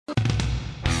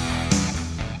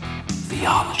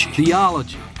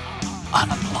Theology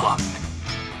Unplugged.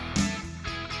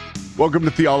 Welcome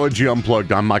to Theology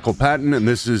Unplugged. I'm Michael Patton, and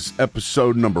this is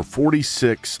episode number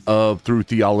 46 of Through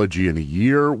Theology in a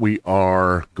Year. We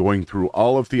are going through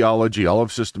all of theology, all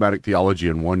of systematic theology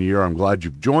in 1 year. I'm glad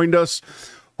you've joined us.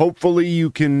 Hopefully you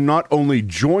can not only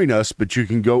join us, but you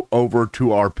can go over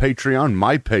to our Patreon,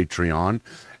 my Patreon,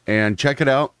 and check it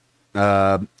out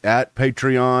at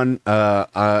Patreon.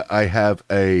 I have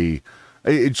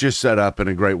it's just set up in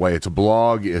a great way. It's a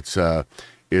blog. You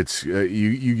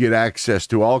get access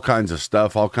to all kinds of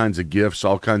stuff, all kinds of gifts,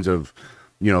 all kinds of,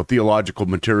 theological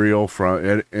material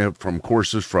from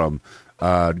courses from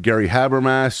Gary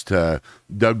Habermas to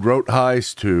Doug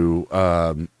Rotheis to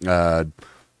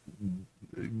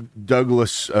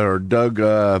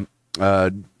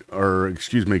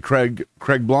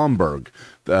Craig Blomberg,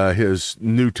 his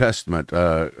New Testament,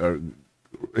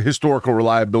 historical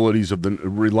reliability of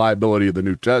the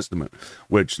New Testament,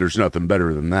 which there's nothing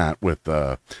better than that with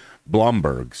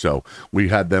Blomberg. So we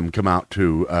had them come out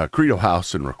to Credo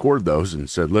House and record those and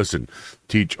said, listen,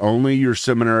 teach only your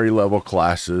seminary level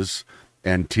classes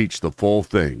and teach the full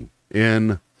thing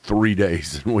in 3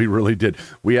 days. And we really did.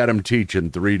 We had them teach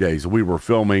in 3 days. We were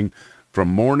filming from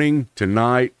morning to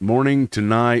night,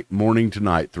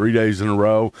 3 days in a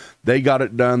row. They got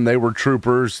it done. They were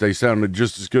troopers. They sounded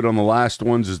just as good on the last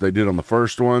ones as they did on the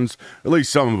first ones. At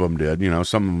least some of them did.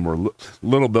 Some of them were a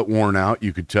little bit worn out,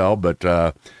 you could tell. But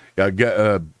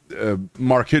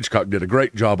Mark Hitchcock did a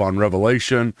great job on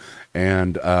Revelation,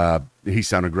 and he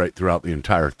sounded great throughout the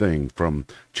entire thing, from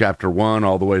chapter 1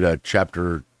 all the way to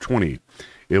chapter 20.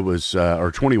 It was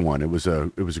or 21. It was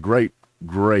a great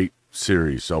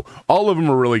series. So all of them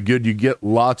are really good. You get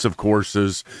lots of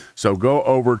courses. So go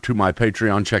over to my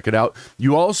Patreon, check it out.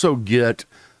 You also get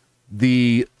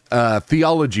the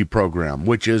theology program,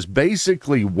 which is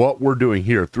basically what we're doing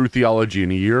here through Theology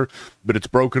in a Year, but it's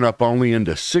broken up only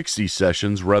into 60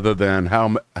 sessions rather than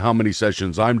how many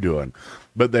sessions I'm doing.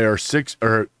 But they are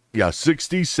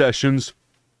 60 sessions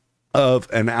of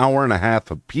an hour and a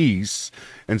half apiece.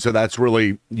 And so that's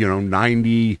really,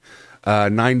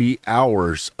 90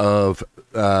 hours of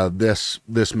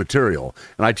this material.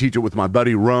 And I teach it with my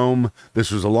buddy Rome.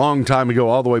 This was a long time ago,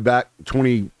 all the way back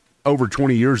over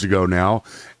 20 years ago now.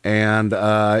 And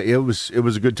it was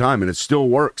a good time, and it still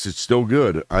works. It's still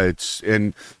good. It's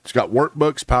got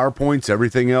workbooks, PowerPoints,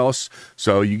 everything else.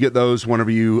 So you get those whenever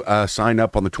you sign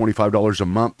up on the $25 a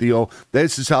month deal.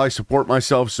 This is how I support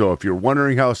myself. So if you're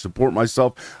wondering how I support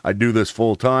myself, I do this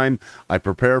full time. I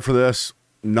prepare for this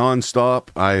nonstop.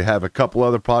 I have a couple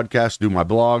other podcasts, do my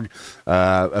blog,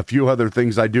 a few other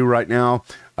things I do right now.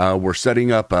 We're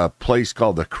setting up a place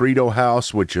called the Credo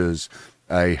House, which is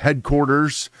a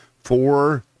headquarters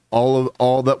for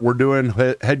all that we're doing,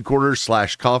 headquarters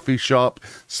 / coffee shop /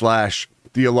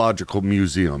 theological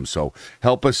museum. So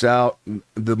help us out.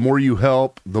 The more you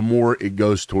help, the more it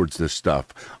goes towards this stuff.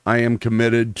 I am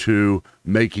committed to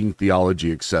making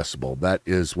theology accessible. That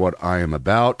is what I am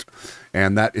about,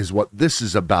 and that is what this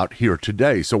is about here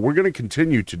today. So we're going to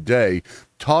continue today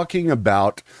talking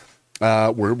about,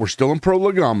 we're still in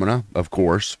Prolegomena, of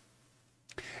course,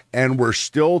 and we're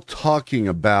still talking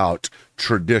about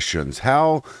traditions,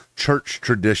 how church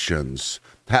traditions,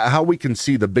 how we can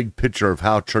see the big picture of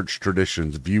how church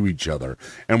traditions view each other.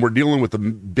 And we're dealing with the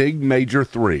big major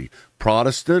three: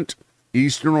 Protestant,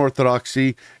 Eastern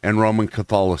Orthodoxy, and Roman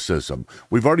Catholicism.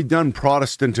 We've already done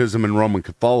Protestantism and Roman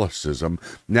Catholicism.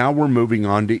 Now we're moving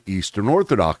on to Eastern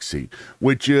Orthodoxy,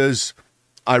 which is,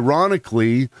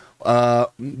 ironically,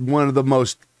 one of the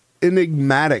most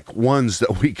enigmatic ones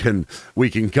that we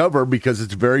can cover, because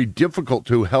it's very difficult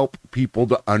to help people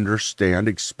to understand,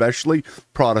 especially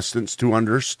Protestants, to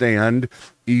understand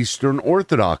Eastern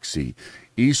Orthodoxy.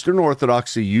 Eastern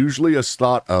Orthodoxy usually is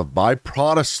thought of by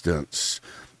Protestants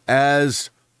as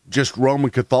just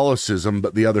Roman Catholicism,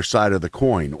 but the other side of the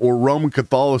coin, or Roman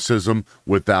Catholicism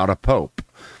without a pope.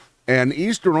 And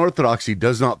Eastern Orthodoxy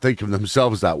does not think of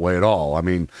themselves that way at all. I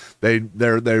mean,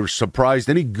 they're surprised.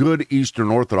 Any good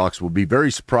Eastern Orthodox will be very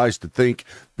surprised to think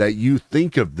that you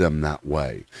think of them that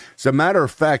way. As a matter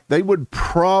of fact, they would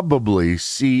probably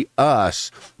see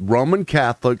us, Roman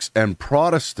Catholics and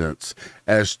Protestants,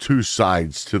 as two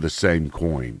sides to the same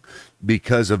coin,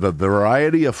 because of a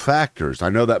variety of factors. I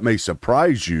know that may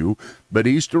surprise you, but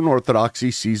Eastern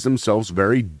Orthodoxy sees themselves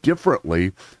very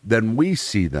differently than we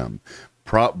see them.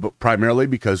 Primarily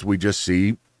because we just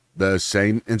see the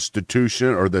same institution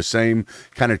or the same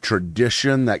kind of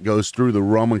tradition that goes through the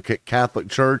Roman Catholic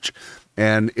Church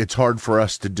And it's hard for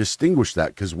us to distinguish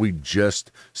that because we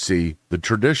just see the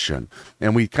tradition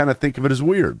and we kind of think of it as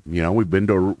weird. You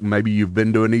know, maybe you've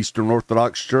been to an Eastern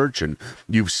Orthodox church and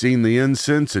you've seen the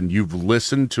incense and you've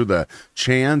listened to the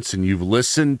chants and you've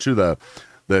listened to the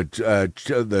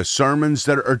sermons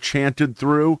that are chanted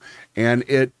through, and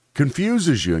it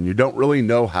confuses you and you don't really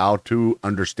know how to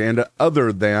understand it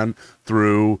other than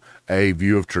through a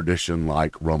view of tradition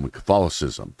like Roman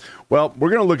Catholicism. Well, we're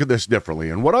going to look at this differently.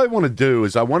 And what I want to do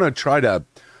is I want to try to,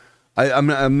 I'm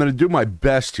going to do my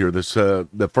best here. This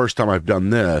the first time I've done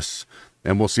this,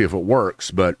 and we'll see if it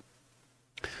works. But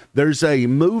there's a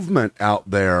movement out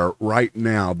there right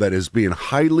now that is being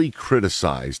highly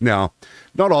criticized. Now,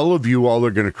 not all of you all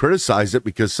are going to criticize it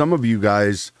because some of you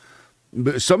guys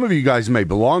may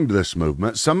belong to this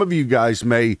movement. Some of you guys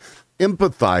may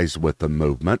empathize with the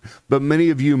movement, but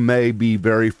many of you may be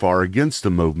very far against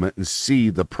the movement and see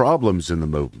the problems in the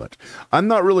movement. I'm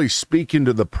not really speaking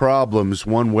to the problems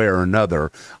one way or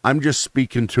another. I'm just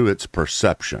speaking to its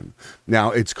perception. Now,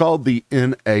 it's called the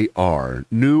NAR,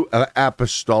 New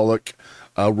Apostolic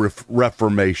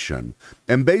Reformation.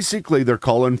 And basically, they're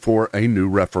calling for a new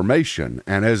Reformation.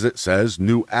 And as it says,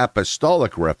 New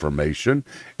Apostolic Reformation.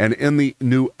 And in the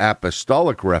New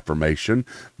Apostolic Reformation,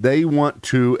 they want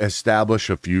to establish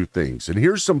a few things. And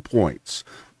here's some points.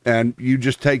 And you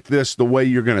just take this the way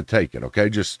you're going to take it, okay?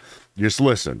 Just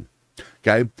listen,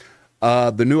 okay?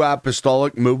 The New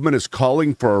Apostolic movement is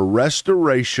calling for a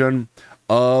restoration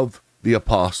of the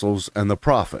apostles and the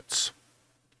prophets.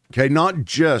 Okay, not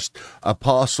just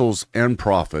apostles and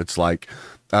prophets, like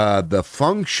the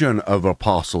function of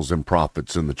apostles and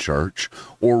prophets in the church,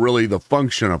 or really the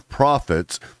function of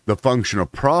prophets, the function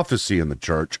of prophecy in the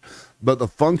church, but the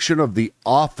function of the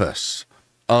office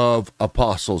of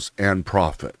apostles and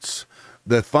prophets.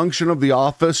 The function of the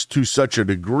office to such a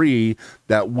degree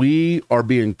that we are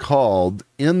being called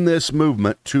in this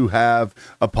movement to have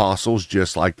apostles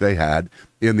just like they had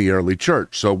in the early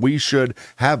church. So we should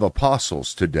have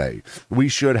apostles today. We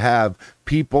should have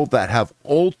people that have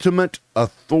ultimate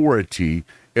authority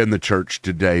in the church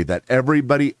today that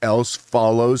everybody else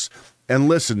follows and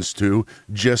listens to,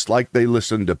 just like they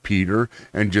listened to Peter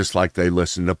and just like they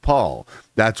listened to Paul.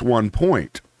 That's one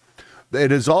point.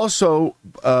 It is also,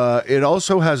 it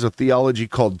also has a theology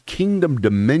called kingdom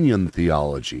dominion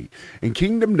theology. And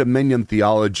kingdom dominion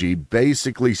theology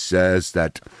basically says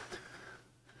that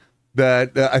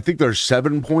I think there's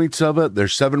 7 points of it.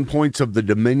 There's 7 points of the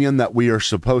dominion that we are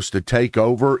supposed to take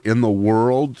over in the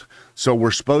world. So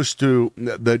we're supposed to,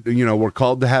 we're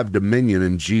called to have dominion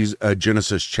in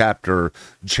Genesis chapter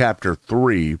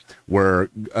 3, where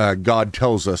God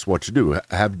tells us what to do,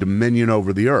 have dominion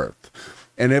over the earth.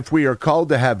 And if we are called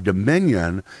to have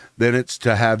dominion, then it's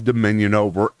to have dominion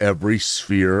over every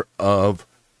sphere of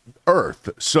earth.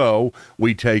 So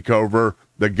we take over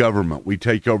the government, we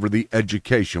take over the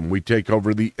education, we take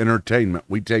over the entertainment,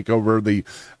 we take over the,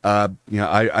 I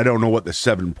don't know what the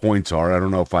 7 points are. I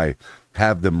don't know if I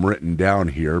have them written down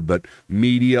here, but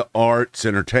media, arts,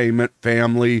 entertainment,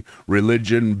 family,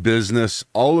 religion, business,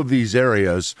 all of these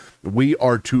areas we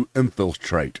are to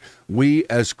infiltrate. We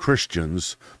as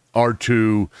Christians are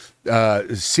to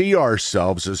see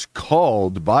ourselves as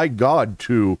called by God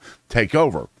to take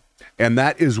over. And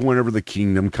that is whenever the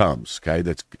kingdom comes, okay?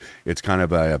 It's kind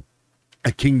of a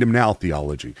kingdom now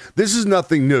theology. This is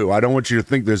nothing new. I don't want you to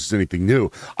think this is anything new.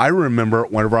 I remember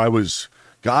whenever I was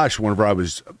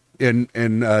in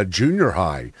junior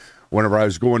high, whenever I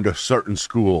was going to a certain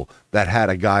school that had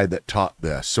a guy that taught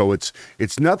this. So it's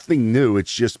nothing new.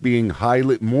 It's just being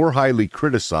more highly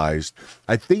criticized,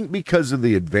 I think, because of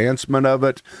the advancement of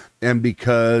it and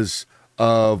because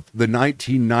of the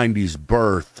 1990s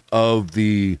birth of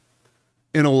the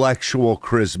intellectual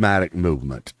charismatic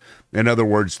movement. In other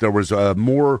words, there was a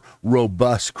more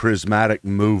robust charismatic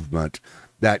movement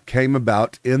that came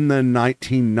about in the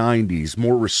 1990s,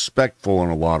 more respectful in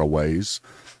a lot of ways.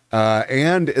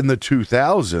 And in the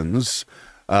 2000s,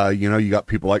 you got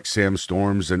people like Sam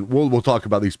Storms, and we'll talk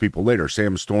about these people later.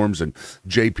 Sam Storms and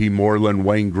J.P. Moreland,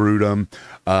 Wayne Grudem,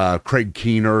 Craig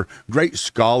Keener, great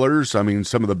scholars. I mean,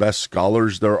 some of the best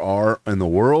scholars there are in the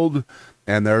world,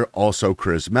 and they're also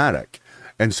charismatic.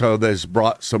 And so that's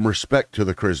brought some respect to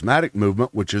the charismatic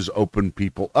movement, which has opened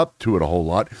people up to it a whole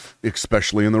lot,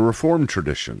 especially in the Reformed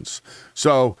traditions.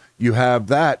 So you have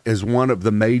that as one of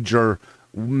the major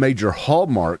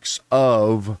hallmarks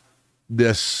of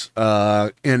this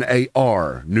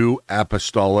NAR, New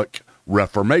Apostolic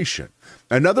Reformation.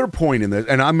 Another point in this,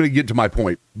 and I'm going to get to my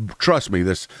point. Trust me,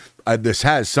 this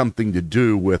has something to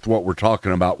do with what we're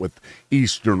talking about with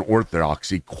Eastern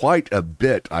Orthodoxy quite a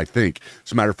bit, I think.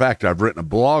 As a matter of fact, I've written a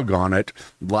blog on it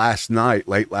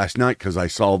late last night, because I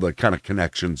saw the kind of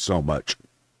connection so much.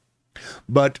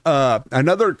 But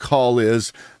another call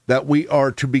is that we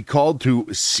are to be called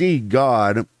to see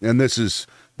God, and this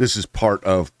is part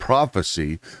of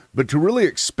prophecy, but to really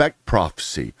expect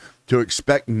prophecy, to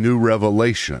expect new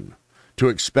revelation, to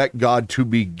expect God to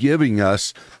be giving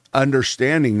us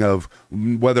understanding of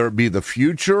whether it be the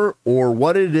future or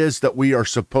what it is that we are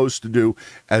supposed to do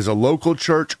as a local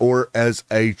church or as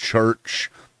a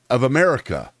church of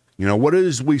America. You know, what it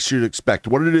is we should expect,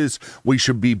 what it is we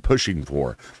should be pushing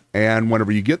for. And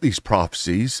whenever you get these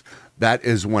prophecies, that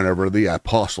is whenever the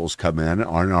apostles come in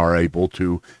and are able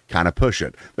to kind of push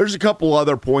it. There's a couple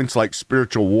other points like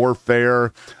spiritual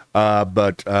warfare,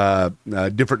 but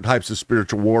different types of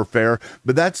spiritual warfare,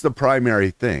 but that's the primary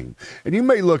thing. And you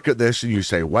may look at this and you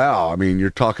say, wow, I mean,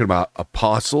 you're talking about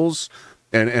apostles,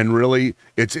 and really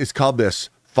it's called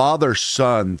this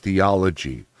Father-Son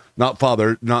theology. Not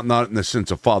Father, not in the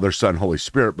sense of Father, Son, Holy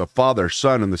Spirit, but Father,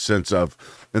 Son in the sense of,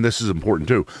 and this is important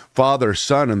too, Father,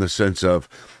 Son in the sense of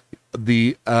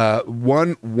the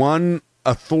one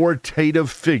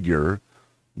authoritative figure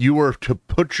you are to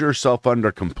put yourself under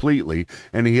completely,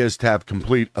 and he is to have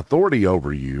complete authority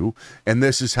over you, and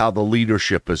this is how the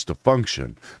leadership is to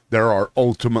function. There are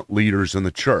ultimate leaders in the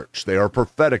church. They are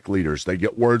prophetic leaders. They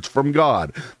get words from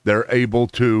God. They're able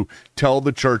to tell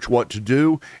the church what to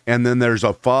do, and then there's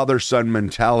a father-son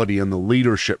mentality in the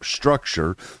leadership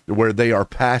structure where they are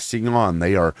passing on.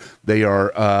 They are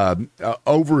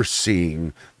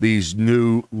overseeing these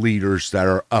new leaders that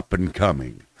are up and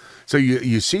coming. So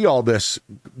you see all this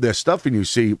stuff, and you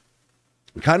see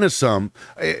kind of some,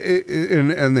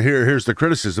 and here's the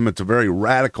criticism. It's a very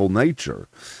radical nature.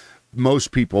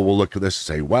 Most people will look at this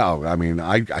and say, wow, I mean,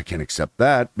 I can't accept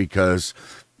that, because,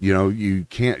 you know, you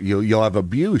can't, you'll have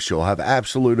abuse. You'll have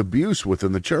absolute abuse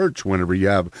within the church whenever you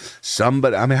have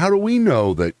somebody. I mean, how do we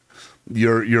know that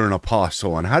you're an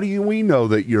apostle, and how do we know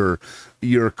that you're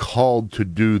called to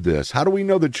do this? How do we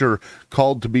know that you're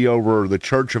called to be over the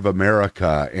Church of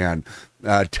America and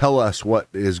tell us what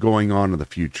is going on in the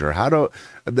future?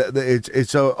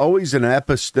 It's always an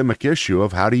epistemic issue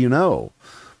of how do you know?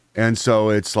 And so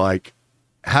it's like,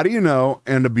 how do you know,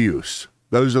 and abuse.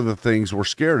 Those are the things we're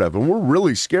scared of, and we're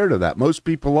really scared of that. Most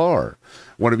people are.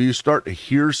 Whenever you start to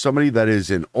hear somebody that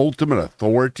is in ultimate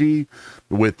authority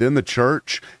within the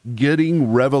church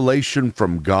getting revelation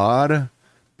from God,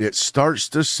 it starts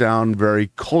to sound very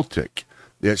cultic.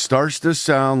 It starts to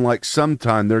sound like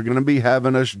sometime they're going to be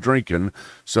having us drinking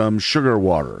some sugar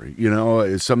water, you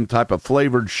know, some type of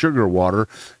flavored sugar water,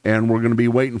 and we're going to be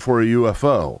waiting for a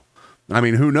UFO. I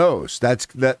mean, who knows? That's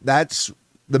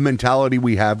the mentality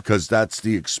we have, because that's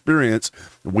the experience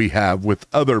we have with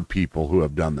other people who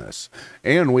have done this.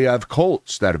 And we have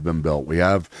cults that have been built. We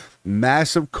have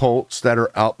massive cults that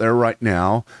are out there right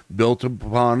now, built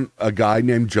upon a guy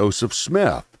named Joseph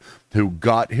Smith, who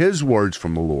got his words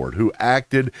from the Lord, who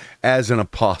acted as an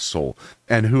apostle,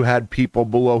 and who had people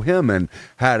below him and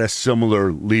had a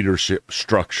similar leadership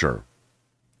structure.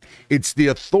 It's the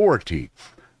authority,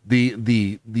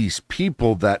 these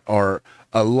people that are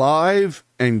alive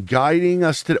and guiding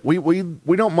us today.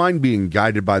 We don't mind being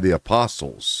guided by the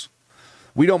apostles.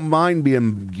 We don't mind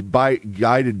being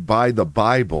guided by the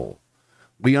Bible.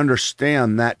 We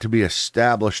understand that to be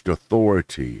established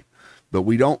authority, but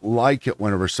we don't like it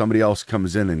whenever somebody else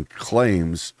comes in and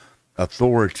claims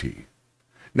authority.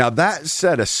 Now, that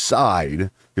set aside,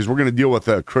 because we're going to deal with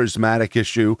a charismatic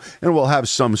issue, and we'll have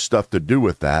some stuff to do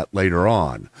with that later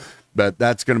on. But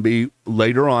that's going to be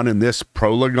later on in this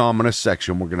prolegomena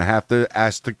section. We're going to have to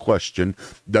ask the question,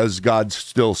 does God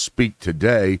still speak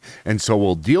today? And so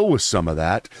we'll deal with some of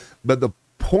that. But the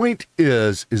point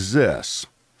is this,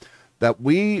 that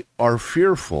we are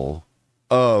fearful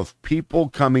of people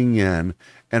coming in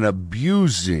and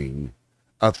abusing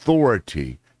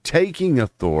authority, taking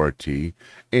authority,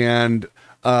 and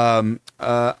not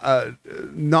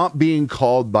being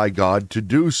called by God to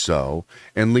do so,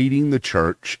 and leading the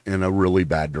church in a really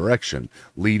bad direction,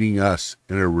 leading us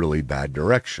in a really bad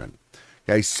direction.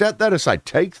 Okay, set that aside.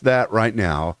 Take that right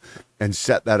now and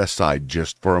set that aside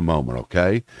just for a moment,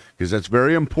 okay? Because that's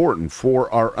very important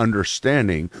for our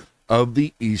understanding of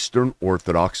the Eastern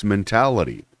Orthodox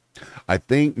mentality. I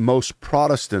think most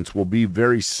Protestants will be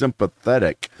very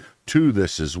sympathetic to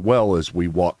this as well as we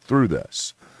walk through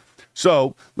this.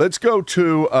 So let's go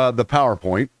to the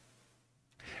PowerPoint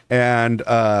and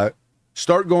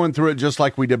start going through it just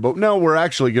like we did. But no, we're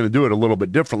actually going to do it a little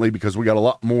bit differently because we got a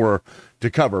lot more to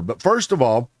cover. But first of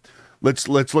all, let's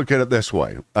look at it this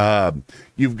way.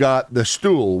 You've got the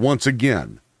stool once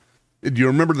again. Do you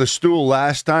remember the stool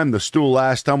last time? The stool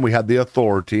last time we had the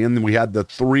authority, and then we had the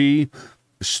three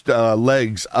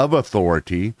legs of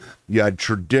authority. You had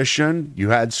tradition, you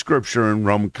had scripture in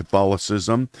Roman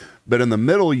Catholicism, but in the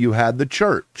middle you had the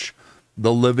church,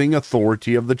 the living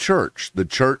authority of the church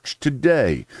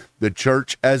today, the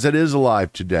church as it is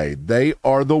alive today. They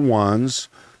are the ones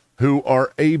who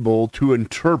are able to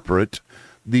interpret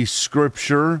the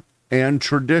scripture and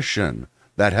tradition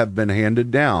that have been handed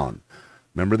down.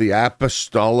 Remember, the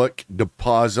apostolic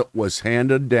deposit was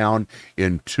handed down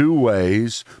in two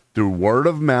ways, through word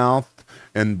of mouth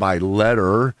and by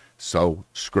letter, so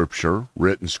scripture,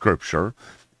 written scripture,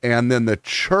 and then the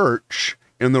church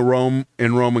in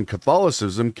Roman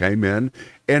Catholicism came in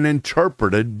and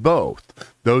interpreted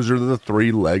both. Those are the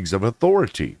three legs of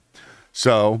authority.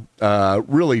 So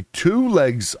really two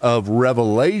legs of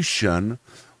revelation,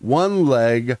 one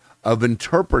leg of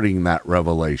interpreting that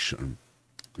revelation.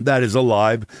 That is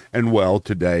alive and well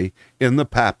today in the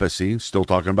papacy, still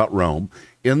talking about Rome,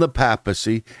 in the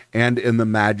papacy and in the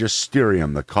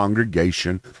magisterium, the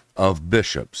congregation of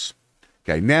bishops.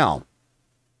 Okay, now,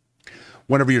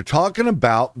 whenever you're talking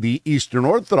about the Eastern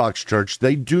Orthodox Church,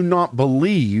 they do not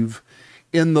believe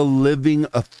in the living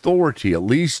authority, at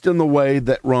least in the way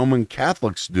that Roman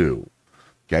Catholics do.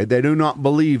 Okay, they do not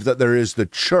believe that there is the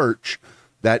church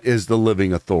that is the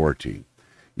living authority.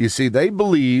 You see, they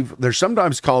believe, they're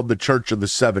sometimes called the Church of the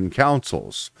Seven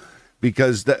Councils,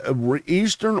 because the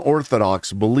Eastern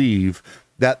Orthodox believe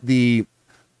that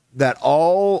that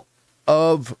all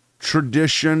of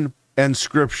tradition and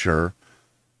scripture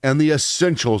and the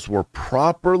essentials were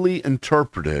properly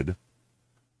interpreted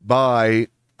by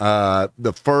the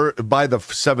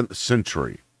 7th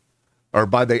century, or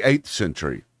by the 8th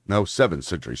century. No, 7th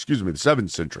century, excuse me, the 7th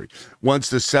century. Once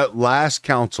the last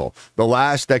council, the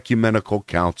last ecumenical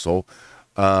council,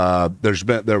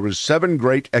 there was 7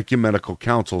 great ecumenical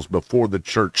councils before the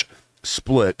church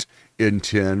split in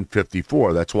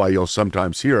 1054. That's why you'll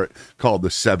sometimes hear it called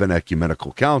the 7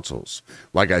 ecumenical councils.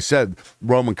 Like I said,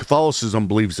 Roman Catholicism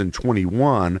believes in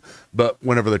 21, but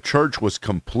whenever the church was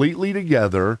completely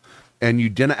together and you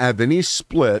didn't have any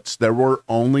splits, there were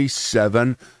only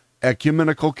 7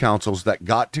 ecumenical councils that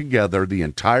got together the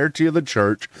entirety of the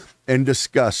church and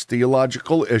discussed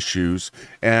theological issues,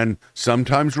 and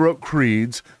sometimes wrote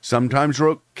creeds, sometimes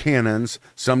wrote canons,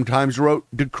 sometimes wrote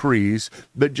decrees,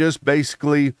 but just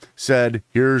basically said,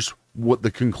 here's what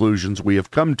the conclusions we have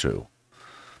come to.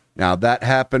 Now, that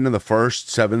happened in the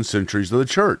first 7 centuries of the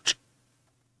church.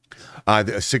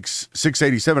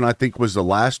 687, I think, was the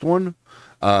last one,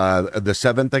 the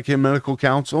 7th ecumenical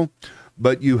council.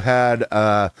 But you had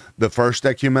the first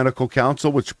ecumenical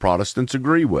council, which Protestants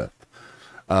agree with.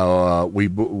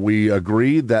 We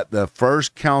agree that the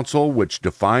first council, which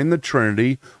defined the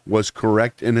Trinity, was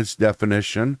correct in its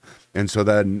definition, and so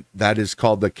then that is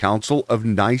called the Council of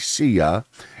Nicaea,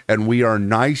 and we are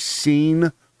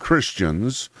Nicene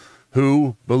Christians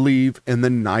who believe in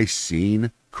the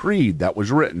Nicene Creed that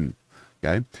was written.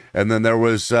 Okay, and then there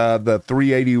was the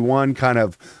 381 kind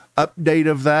of update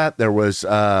of that. There was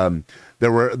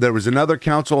another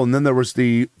council, and then there was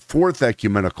the 4th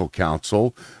ecumenical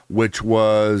council, which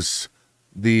was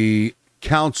the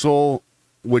council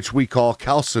which we call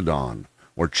Chalcedon,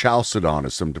 or Chalcedon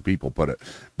as some people put it.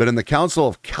 But in the Council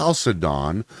of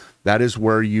Chalcedon, that is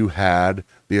where you had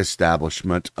the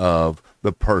establishment of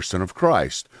the person of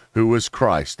Christ, who was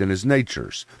Christ in his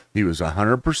natures. He was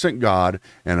 100% God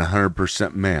and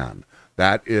 100% man.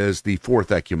 That is the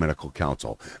 4th ecumenical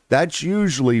council. That's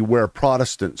usually where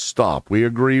Protestants stop. We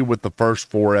agree with the first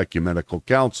 4 ecumenical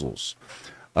councils,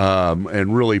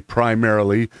 and really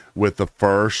primarily with the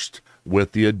first,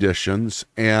 with the additions,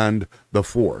 and the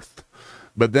 4th.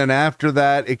 But then after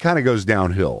that, it kind of goes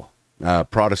downhill.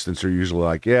 Protestants are usually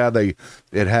like, yeah,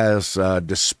 it has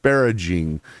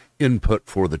disparaging input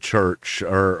for the church,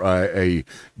 or a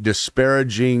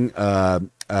disparaging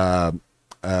the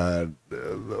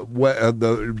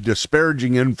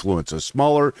disparaging influence, a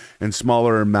smaller and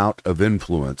smaller amount of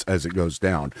influence as it goes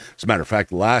down. As a matter of fact,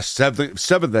 the last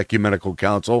 7th ecumenical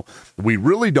council, we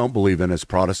really don't believe in as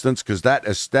Protestants, because that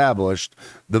established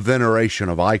the veneration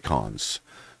of icons.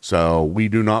 So we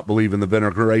do not believe in the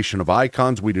veneration of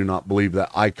icons. We do not believe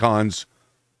that icons,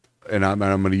 and I'm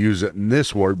going to use it in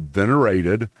this word,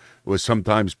 venerated, was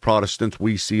sometimes Protestants,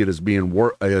 we see it as being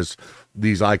as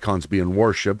these icons being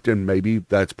worshipped, and maybe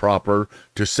that's proper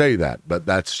to say that, but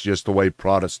that's just the way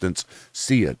Protestants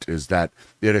see it, is that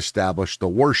it established the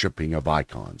worshiping of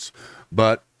icons.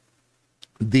 But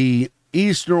the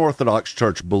Eastern Orthodox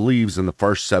Church believes in the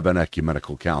first 7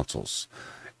 ecumenical councils,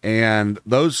 And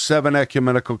those 7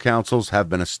 ecumenical councils have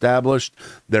been established.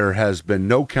 There has been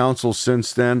no council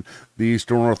since then. The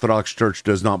Eastern Orthodox Church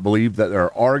does not believe that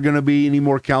there are going to be any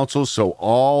more councils. So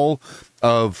all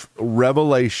of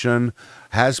Revelation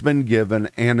has been given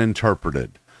and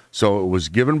interpreted. So it was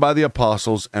given by the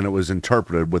apostles and it was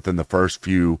interpreted within the first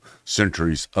few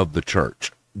centuries of the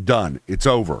church. Done. It's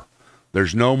over.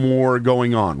 There's no more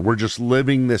going on. We're just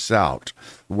living this out.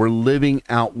 We're living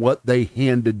out what they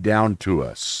handed down to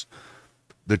us.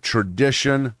 The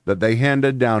tradition that they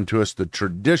handed down to us, the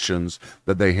traditions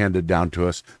that they handed down to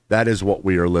us, that is what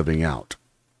we are living out.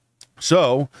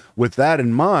 So, with that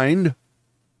in mind,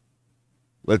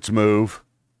 let's move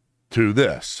to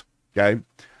this, okay?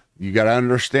 You got to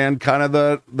understand kind of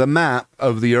the map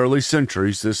of the early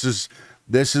centuries. This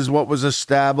is what was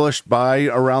established by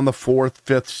around the 4th,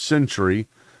 5th century.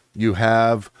 You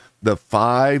have the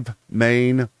 5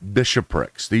 main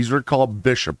bishoprics. These are called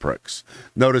bishoprics.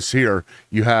 Notice here,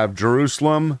 you have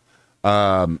Jerusalem.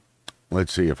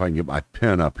 Let's see if I can get my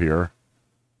pen up here.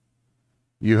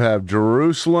 You have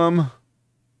Jerusalem.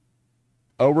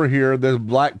 Over here, the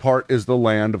black part is the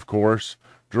land, of course.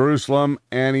 Jerusalem,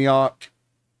 Antioch,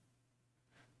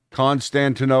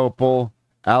 Constantinople,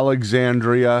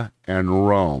 Alexandria, and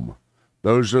Rome.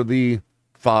 Those are the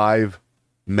 5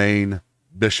 main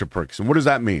bishoprics. And what does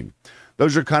that mean?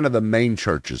 Those are kind of the main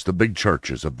churches, the big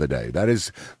churches of the day. That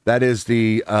is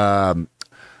the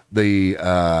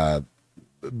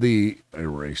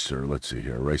eraser. Let's see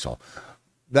here. Erase all.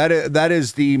 That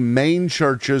is the main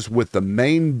churches with the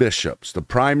main bishops, the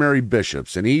primary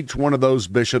bishops, and each one of those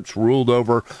bishops ruled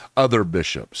over other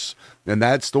bishops. And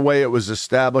that's the way it was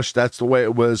established. That's the way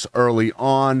it was early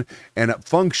on, and it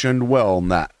functioned well in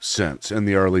that sense in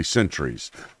the early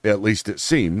centuries. At least it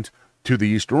seemed to the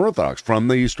Eastern Orthodox. From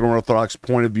the Eastern Orthodox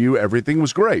point of view, everything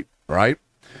was great, right?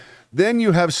 Then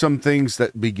you have some things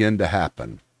that begin to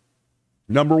happen.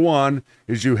 Number one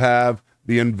is you have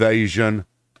the invasion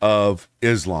of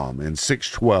Islam in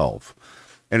 612.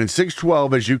 And in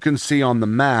 612, as you can see on the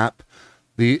map,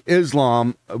 the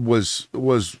Islam was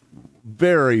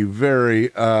very, very,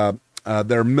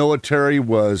 their military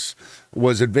was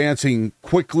advancing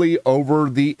quickly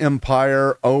over the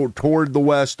empire, toward the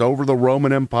west, over the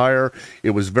Roman Empire.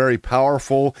 It was very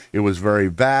powerful. It was very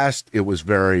vast. It was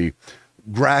very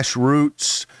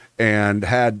grassroots, and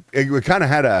it kind of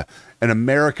had an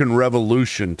American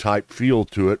Revolution type feel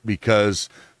to it, because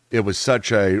it was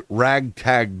such a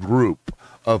ragtag group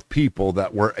of people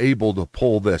that were able to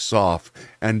pull this off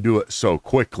and do it so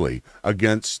quickly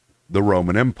against the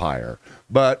Roman Empire.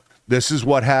 But this is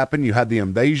what happened. You had the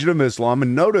invasion of Islam,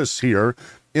 and notice here,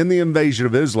 in the invasion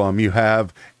of Islam, you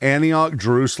have Antioch,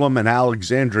 Jerusalem, and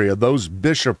Alexandria, those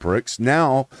bishoprics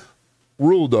now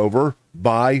ruled over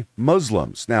by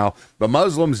Muslims. Now, the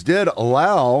Muslims did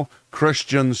allow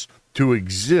Christians to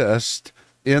exist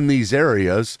in these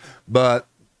areas, but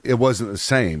it wasn't the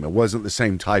same. It wasn't the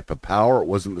same type of power. It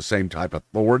wasn't the same type of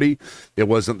authority. It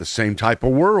wasn't the same type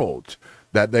of world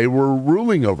that they were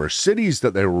ruling over, cities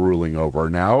that they were ruling over.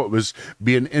 Now it was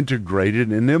being integrated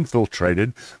and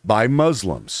infiltrated by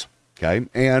Muslims, okay,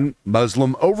 and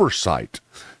Muslim oversight.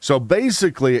 So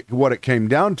basically what it came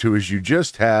down to is you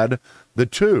just had the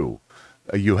two.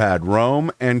 You had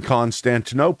Rome and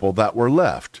Constantinople that were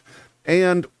left.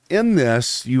 And in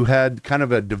this, you had kind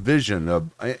of a division of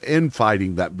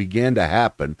infighting that began to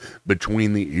happen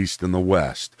between the East and the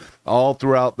West. All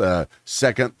throughout the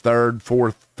 2nd, 3rd,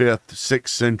 4th, 5th, 6th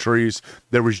centuries,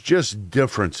 there was just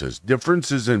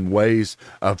differences in ways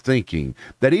of thinking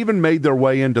that even made their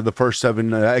way into the first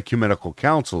 7 ecumenical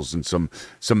councils, and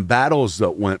some battles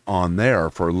that went on there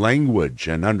for language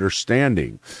and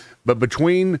understanding. But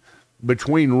between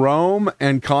Rome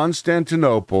and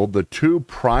Constantinople, the 2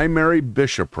 primary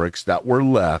bishoprics that were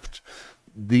left,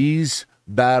 these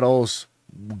battles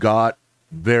got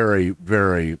very,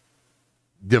 very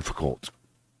difficult.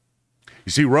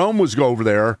 You see, Rome was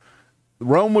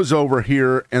over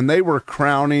here, and they were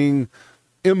crowning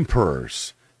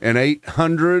emperors. In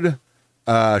 800,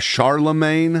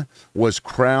 Charlemagne was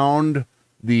crowned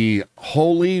the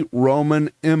Holy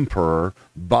Roman Emperor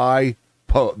by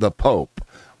the Pope.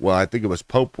 Well, I think it was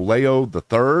Pope Leo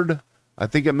III, I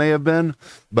think it may have been.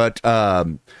 But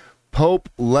Pope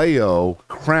Leo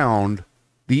crowned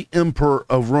the Emperor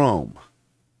of Rome.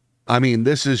 I mean,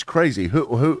 this is crazy.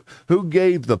 Who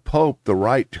gave the Pope the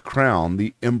right to crown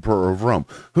the Emperor of Rome?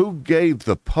 Who gave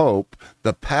the Pope,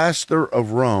 the pastor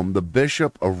of Rome, the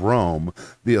Bishop of Rome,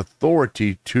 the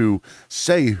authority to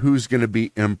say who's going to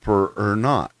be emperor or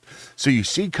not? So you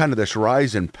see kind of this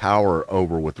rise in power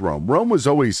over with Rome. Rome was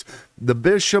always, the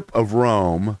Bishop of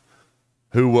Rome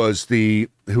who was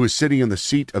sitting in the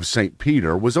seat of St.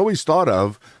 Peter, was always thought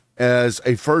of as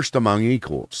a first among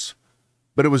equals.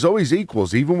 But it was always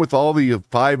equals, even with all the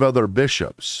 5 other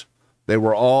bishops. They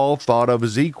were all thought of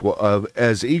as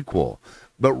equal.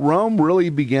 But Rome really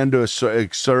began to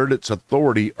exert its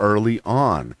authority early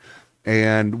on,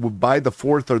 and by the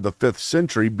 4th or the 5th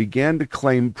century began to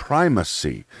claim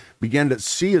primacy, began to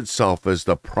see itself as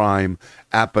the prime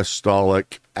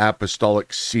apostolic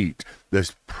seat,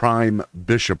 this prime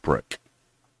bishopric.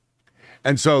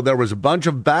 And so there was a bunch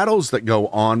of battles that go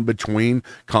on between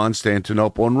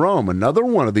Constantinople and Rome. Another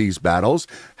one of these battles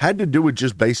had to do with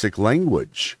just basic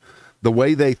language. The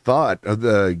way they thought.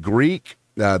 The Greek,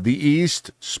 the East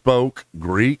spoke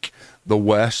Greek, the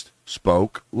West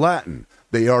spoke Latin.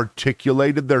 They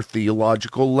articulated their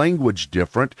theological language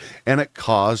different, and it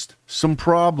caused some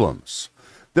problems.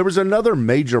 There was another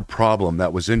major problem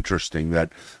that was interesting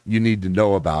that you need to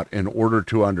know about in order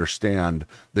to understand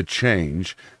the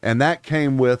change, and that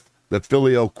came with the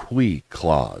filioque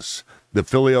clause. The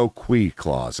filioque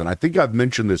clause. And I think I've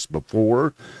mentioned this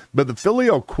before, but the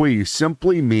filioque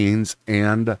simply means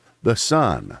 "and the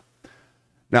Son."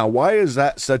 Now, why is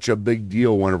that such a big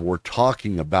deal whenever we're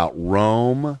talking about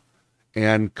Rome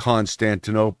and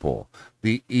Constantinople,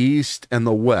 the East and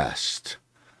the West?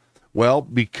 Well,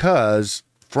 because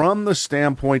from the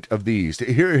standpoint of the East,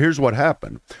 here's what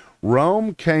happened.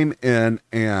 Rome came in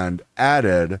and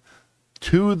added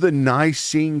to the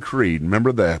Nicene Creed.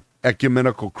 Remember the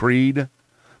Ecumenical Creed?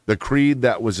 The creed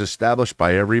that was established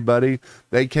by everybody?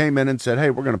 They came in and said, hey,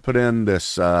 we're going to put in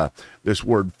this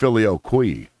word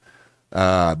filioque,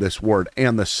 this word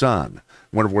 "and the Son."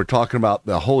 Whenever we're talking about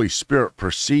the Holy Spirit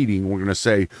proceeding, we're going to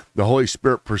say the Holy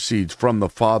Spirit proceeds from the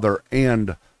Father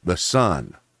and the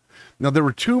Son. Now, there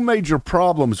were 2 major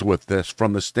problems with this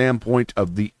from the standpoint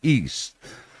of the East.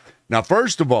 Now,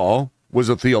 first of all, was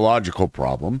a theological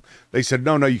problem. They said,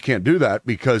 no, you can't do that,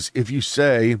 because if you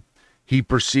say he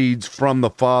proceeds from the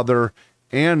Father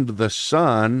and the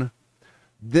Son,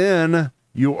 then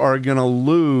you are going to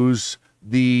lose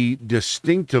the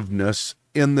distinctiveness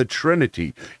in the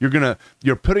Trinity.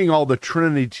 You're putting all the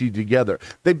Trinity together.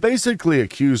 They basically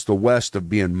accused the West of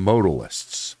being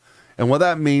modalists. And what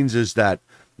that means is that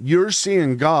you're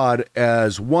seeing God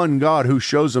as one God who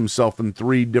shows himself in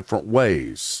 3 different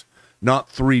ways, not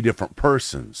 3 different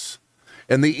persons.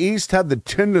 And the East had the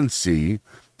tendency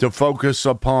to focus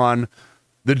upon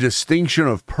the distinction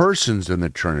of persons in the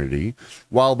Trinity,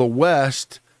 while the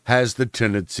West has the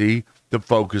tendency to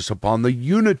focus upon the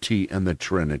unity in the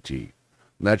Trinity.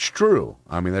 That's true.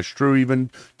 I mean, that's true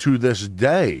even to this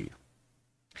day.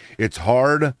 It's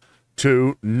hard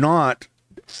to not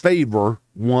favor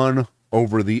one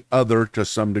over the other to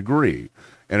some degree.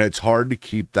 And it's hard to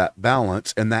keep that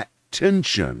balance and that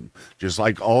tension, just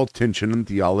like all tension in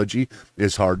theology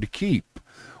is hard to keep.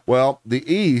 Well, the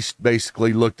East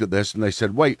basically looked at this and they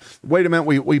said, wait a minute,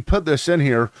 we put this in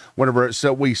here whenever it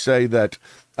said, we say that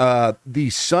the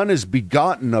Son is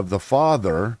begotten of the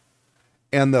Father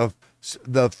and the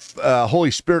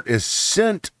Holy Spirit is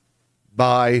sent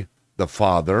by the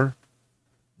Father.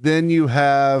 Then you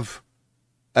have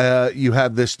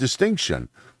this distinction.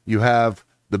 You have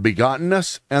the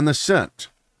begottenness and the sent.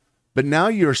 But now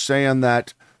you're saying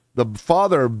that the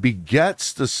Father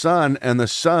begets the Son and the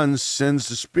Son sends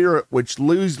the Spirit, which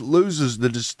loses the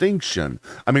distinction.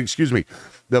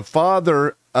 The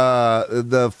Father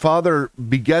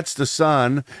begets the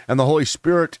Son and the Holy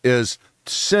Spirit is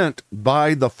sent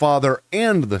by the Father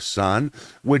and the Son,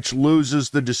 which loses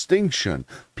the distinction.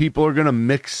 People are going to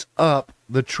mix up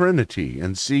the Trinity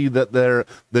and see that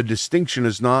the distinction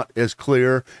is not as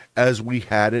clear as we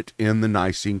had it in the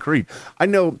Nicene Creed. I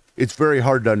know it's very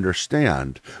hard to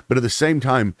understand, but at the same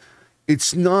time,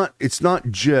 it's not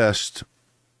just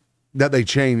that they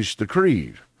changed the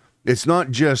creed. It's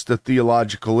not just a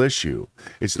theological issue.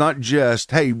 It's not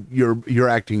just, hey, you're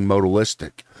acting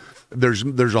modalistic.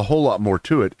 There's a whole lot more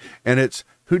to it, and it's,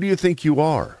 who do you think you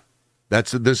are?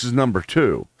 This is number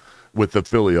 2 with the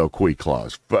filioque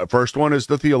clause. First one is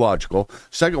the theological.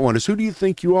 Second one is, who do you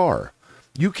think you are?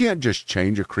 You can't just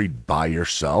change a creed by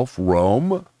yourself,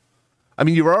 Rome. I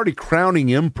mean, you're already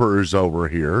crowning emperors over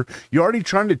here. You're already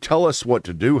trying to tell us what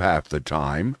to do half the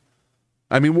time.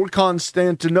 I mean, we're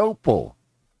Constantinople.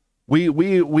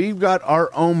 We've got our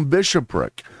own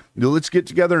bishopric. Let's get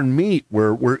together and meet.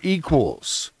 We're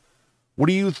equals. Who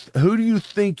do you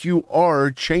think you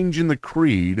are changing the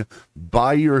creed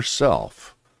by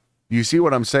yourself? Do you see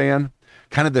what I'm saying?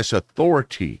 Kind of this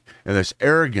authority and this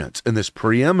arrogance and this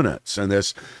preeminence and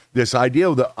this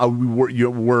idea that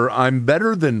I'm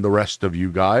better than the rest of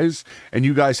you guys, and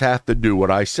you guys have to do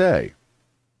what I say.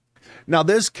 Now,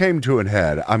 this came to an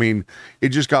head. I mean, it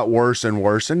just got worse and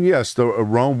worse. And yes,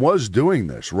 Rome was doing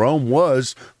this. Rome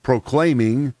was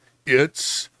proclaiming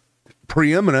its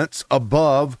preeminence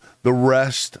above the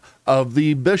rest of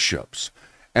the bishops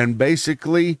and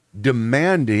basically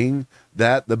demanding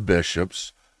that the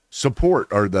bishops support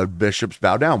or the bishops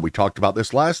bow down. We talked about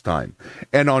this last time.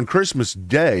 And on Christmas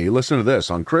Day, listen to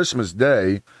this. On Christmas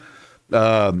Day,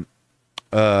 Pope,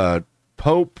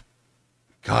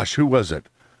 gosh, who was it?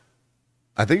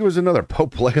 I think it was another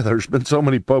Pope Leo. There's been so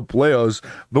many Pope Leos,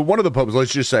 but one of the popes,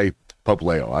 let's just say Pope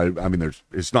Leo. I mean,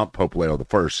 it's not Pope Leo the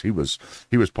first. He was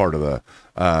part of the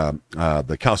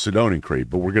Chalcedonian Creed,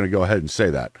 but we're going to go ahead and say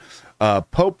that.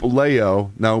 Pope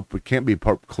Leo, no, it can't be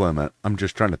Pope Clement. I'm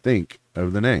just trying to think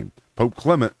of the name. Pope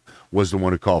Clement was the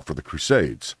one who called for the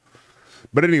Crusades.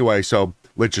 But anyway, so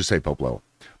let's just say Pope Leo.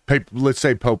 Let's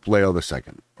say Pope Leo the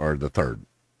second or the third.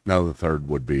 No, the third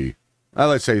would be.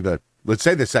 Let's say the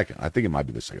second. I think it might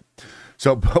be the second.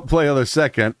 So Pope Leo the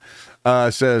second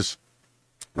says,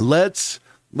 let's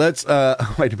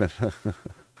wait a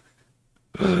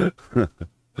minute.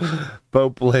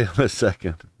 Pope Leo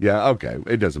II. Yeah, okay,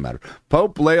 it doesn't matter.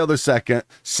 Pope Leo II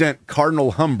sent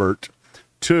Cardinal Humbert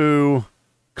to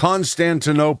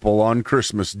Constantinople on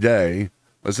Christmas Day.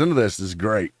 Listen to this. This is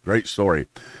great story.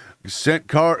 Sent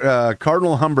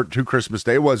Cardinal Humbert to Christmas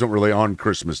Day. It wasn't really on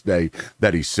Christmas Day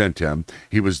that he sent him.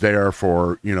 He was there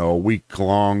for, a week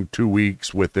long, 2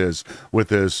 weeks with his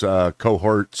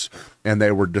cohorts, and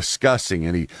they were discussing.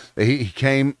 And he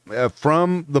came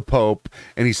from the Pope,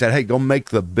 and he said, "Hey, go make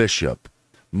the bishop,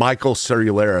 Michael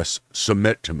Cerularis,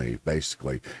 submit to me,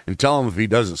 basically, and tell him if he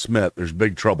doesn't submit, there's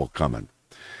big trouble coming."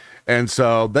 And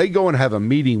so they go and have a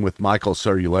meeting with Michael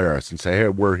Cerularis and say, "Hey,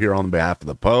 we're here on behalf of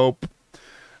the Pope,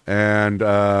 and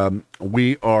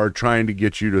we are trying to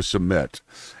get you to submit."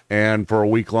 And for a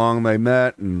week long they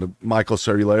met, and Michael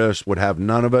Cerularis would have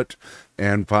none of it.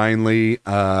 And finally,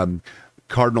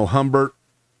 Cardinal Humbert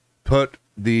put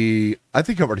I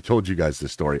think I've already told you guys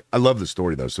this story. I love the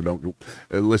story, though, so don't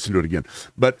listen to it again.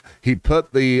 But he put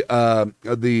he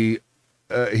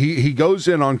goes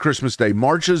in on Christmas Day,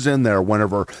 marches in there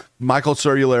whenever Michael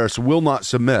Cerularis will not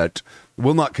submit,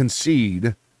 will not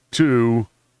concede to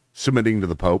submitting to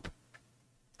the Pope,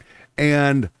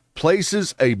 and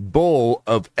places a bull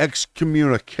of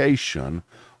excommunication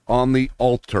on the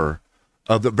altar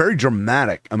of the very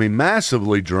dramatic, I mean,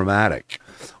 massively dramatic,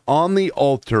 on the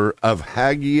altar of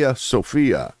Hagia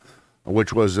Sophia,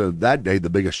 which was that day the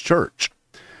biggest church.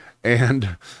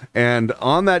 And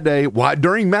on that day,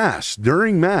 during Mass,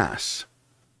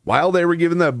 while they were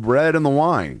giving the bread and the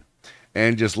wine,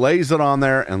 and just lays it on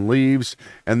there and leaves.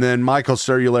 And then Michael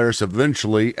Cerularis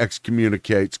eventually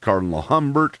excommunicates Cardinal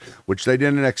Humbert, which they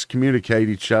didn't excommunicate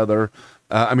each other.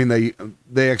 They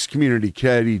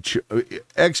excommunicated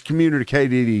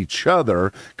each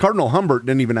other. Cardinal Humbert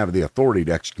didn't even have the authority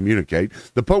to excommunicate.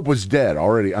 The Pope was dead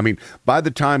already. I mean, by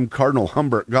the time Cardinal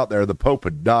Humbert got there, the Pope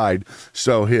had died.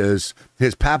 So his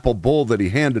papal bull that he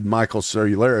handed Michael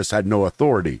Cerularis had no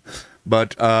authority.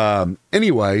 But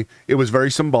anyway, it was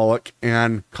very symbolic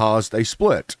and caused a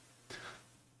split.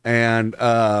 And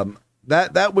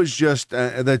that was just,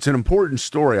 that's an important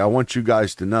story. I want you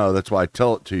guys to know. That's why I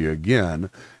tell it to you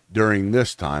again during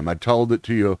this time. I told it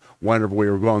to you whenever we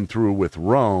were going through with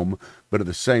Rome, but at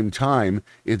the same time,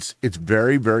 it's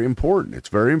very, very important. It's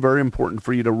very, very important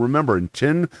for you to remember. In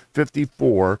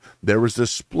 1054, there was a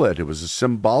split. It was a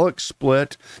symbolic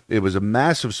split. It was a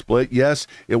massive split. Yes,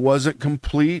 it wasn't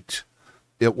complete.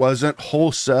 It wasn't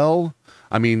wholesale.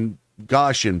 I mean,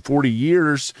 gosh, in 40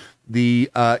 years, the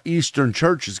Eastern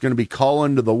Church is going to be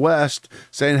calling to the West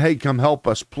saying, "Hey, come help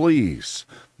us, please."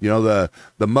 The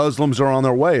Muslims are on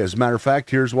their way. As a matter of fact,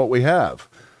 here's what we have.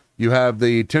 You have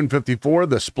the 1054,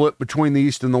 the split between the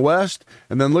East and the West.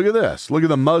 And then look at this. Look at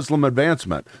the Muslim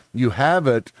advancement. You have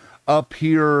it up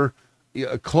here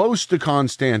close to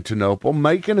Constantinople,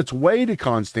 making its way to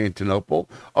Constantinople,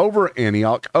 over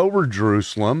Antioch, over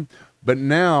Jerusalem. But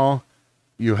now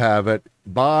you have it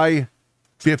by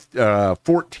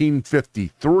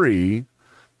 1453,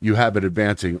 you have it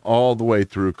advancing all the way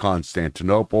through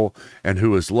Constantinople. And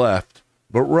who is left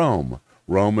but Rome?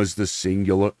 Rome is the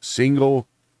single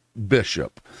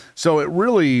bishop. So it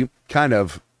really kind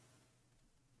of,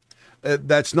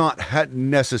 that's not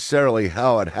necessarily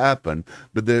how it happened,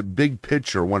 but the big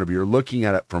picture, whenever you're looking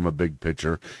at it from a big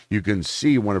picture, you can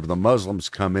see whenever the Muslims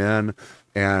come in,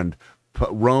 and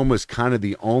Rome is kind of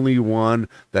the only one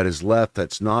that is left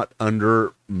that's not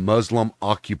under Muslim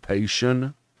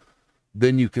occupation,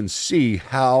 then you can see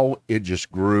how it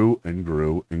just grew and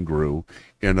grew and grew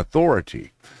in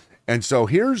authority. And so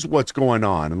here's what's going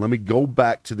on. And let me go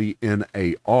back to the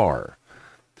NAR.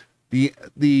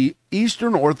 The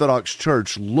Eastern Orthodox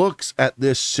Church looks at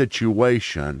this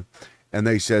situation and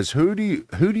they says, who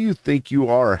do you think you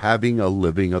are, having a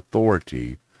living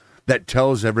authority that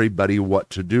tells everybody what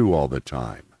to do all the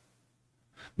time?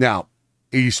 Now,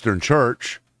 Eastern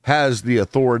Church has the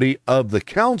authority of the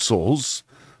councils,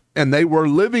 and they were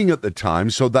living at the time,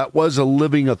 so that was a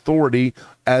living authority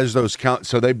as those councils.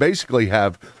 So they basically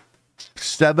have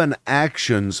 7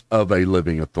 actions of a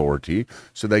living authority,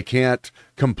 so they can't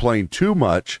complain too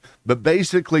much, but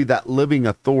basically that living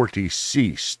authority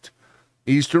ceased.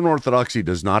 Eastern Orthodoxy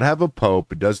does not have a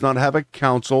pope. It does not have a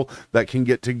council that can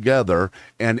get together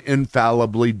and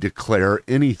infallibly declare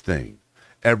anything.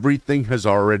 Everything has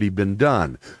already been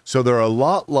done. So they're a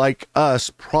lot like us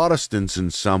Protestants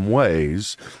in some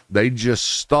ways. They just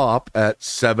stop at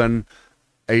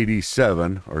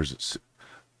 787, or is it?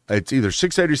 It's either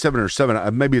 687 or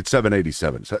 7, maybe it's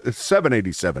 787. So it's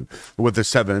 787 with the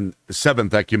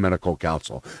seventh Ecumenical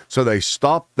Council. So they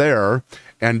stop there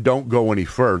and don't go any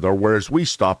further, whereas we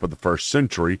stop at the 1st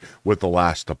century with the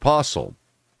last apostle.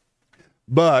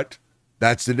 But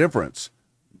that's the difference.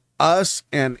 Us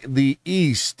and the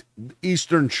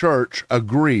Eastern Church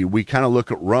agree. We kind of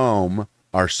look at Rome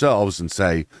ourselves and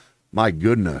say, my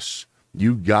goodness,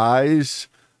 you guys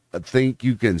think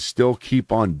you can still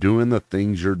keep on doing the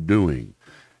things you're doing.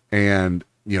 And,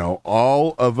 you know,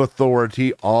 all of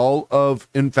authority, all of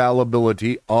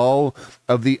infallibility, all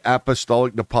of the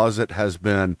apostolic deposit has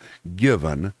been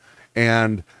given,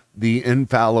 and the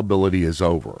infallibility is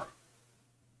over.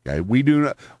 Okay,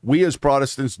 we as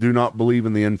Protestants do not believe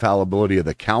in the infallibility of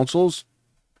the councils.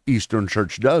 Eastern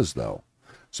Church does, though.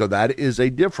 So that is a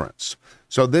difference.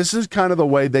 So this is kind of the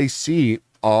way they see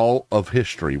all of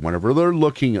history. Whenever they're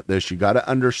looking at this, you got to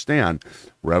understand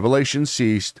revelation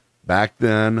ceased back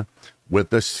then with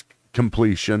the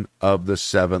completion of the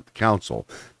 7th council.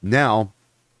 Now,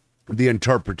 the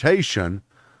interpretation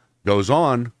goes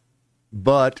on,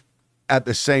 but at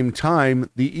the same time,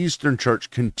 the Eastern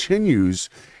Church continues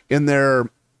in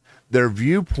their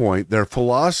viewpoint, their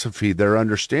philosophy, their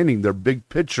understanding, their big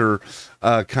picture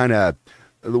kind of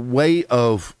the way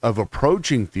of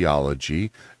approaching theology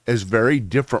is very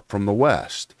different from the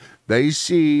West. They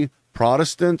see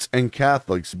Protestants and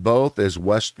Catholics both as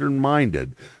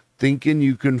Western-minded, thinking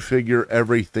you can figure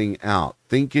everything out,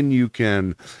 thinking you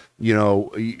can,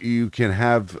 you can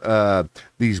have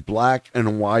these black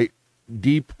and white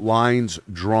deep lines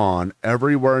drawn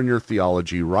everywhere in your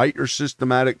theology, write your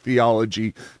systematic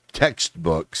theology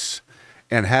textbooks,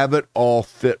 and have it all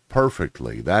fit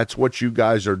perfectly. That's what you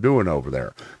guys are doing over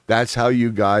there. That's how you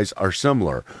guys are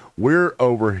similar. We're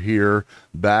over here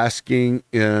basking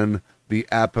in the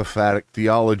apophatic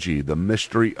theology, the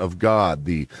mystery of God,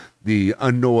 the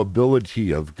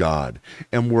unknowability of God,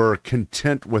 and we're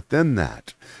content within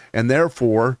that. And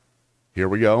therefore, here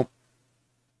we go,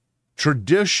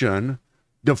 tradition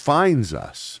defines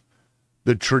us.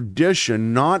 The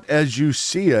tradition, not as you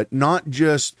see it, not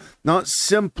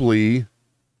simply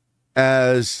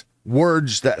as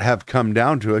words that have come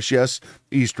down to us. Yes,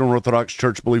 Eastern Orthodox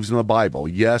Church believes in the Bible.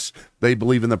 Yes, they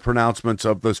believe in the pronouncements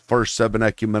of those first 7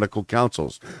 ecumenical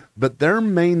councils. But their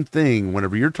main thing,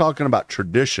 whenever you're talking about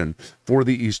tradition for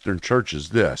the Eastern Church, is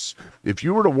this. If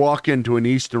you were to walk into an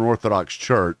Eastern Orthodox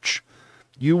church,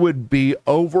 you would be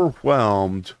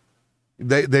overwhelmed.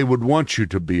 They would want you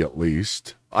to be, at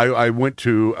least. I went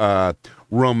to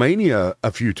Romania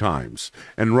a few times,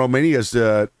 and Romania is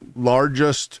the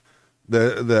largest.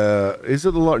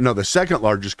 The second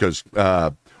largest, because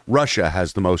Russia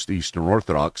has the most Eastern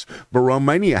Orthodox, but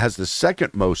Romania has the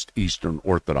second most Eastern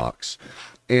Orthodox.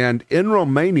 And in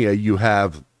Romania, you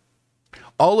have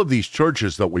all of these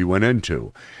churches that we went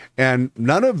into, and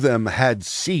none of them had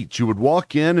seats. You would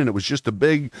walk in, and it was just a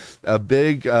big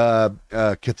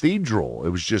cathedral. It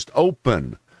was just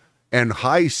open, and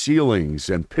high ceilings,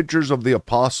 and pictures of the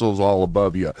apostles all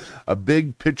above you, a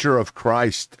big picture of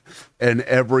Christ in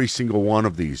every single one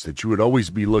of these that you would always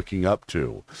be looking up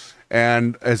to.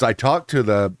 And as I talked to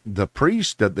the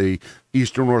priest at the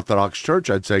Eastern Orthodox Church,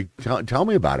 I'd say, tell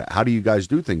me about it. How do you guys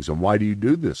do things, and why do you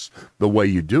do this the way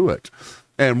you do it?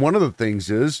 And one of the things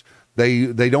is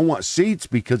they don't want seats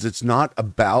because it's not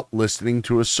about listening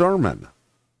to a sermon.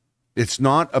 It's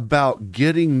not about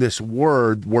getting this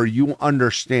word where you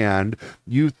understand,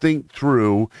 you think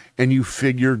through, and you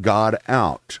figure God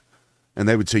out. And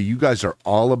they would say, you guys are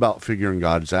all about figuring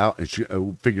God out,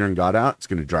 and figuring God out, it's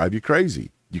going to drive you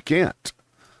crazy. You can't.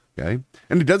 Okay?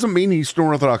 And it doesn't mean Eastern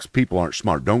Orthodox people aren't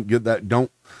smart. Don't get that.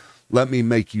 Don't let me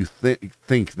make you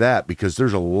think that, because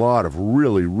there's a lot of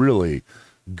really, really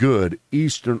good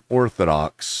Eastern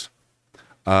Orthodox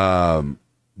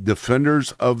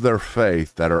defenders of their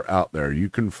faith that are out there. You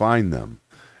can find them,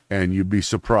 and you'd be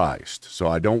surprised. So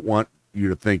I don't want you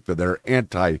to think that they're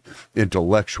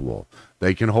anti-intellectual.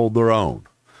 They can hold their own.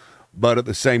 But at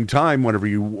the same time, whenever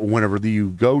you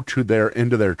go to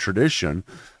into their tradition,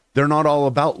 they're not all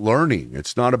about learning.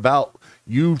 It's not about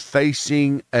you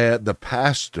facing the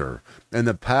pastor and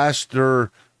the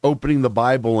pastor opening the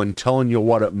Bible and telling you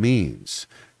what it means.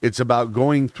 It's about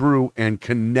going through and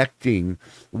connecting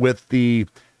with the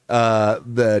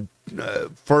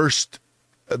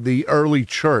early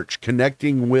church,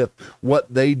 connecting with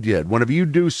what they did. Whenever you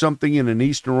do something in an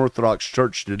Eastern Orthodox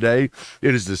church today,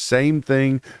 it is the same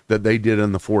thing that they did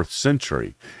in the 4th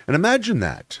century. And imagine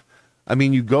that. I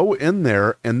mean, you go in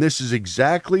there, and this is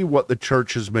exactly what the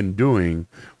church has been doing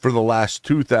for the last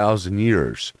 2,000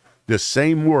 years. The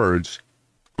same words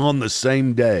on the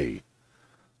same day,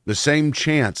 the same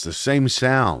chants, the same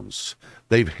sounds.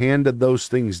 They've handed those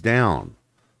things down.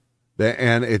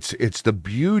 And it's the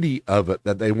beauty of it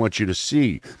that they want you to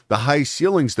see. The high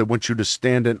ceilings, they want you to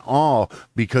stand in awe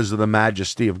because of the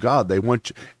majesty of God. They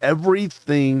want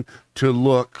everything to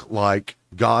look like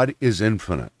God is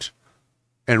infinite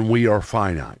and we are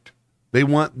finite. They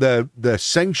want the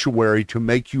sanctuary to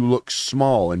make you look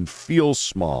small and feel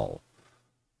small.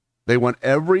 They want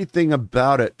everything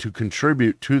about it to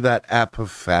contribute to that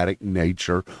apophatic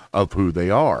nature of who they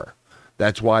are.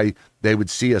 That's why they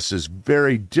would see us as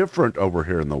very different over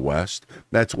here in the West.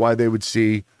 That's why they would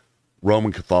see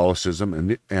Roman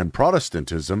Catholicism and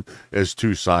Protestantism as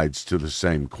two sides to the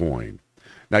same coin.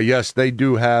 Now, yes, they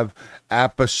do have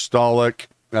apostolic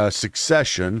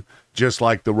succession, just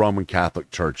like the Roman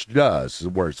Catholic Church does,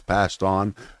 where it's passed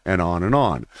on and on and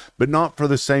on, but not for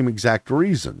the same exact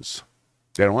reasons.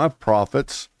 They don't have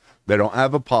prophets. They don't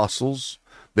have apostles.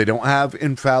 They don't have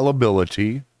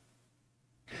infallibility.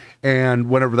 And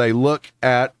whenever they look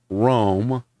at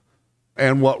Rome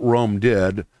and what Rome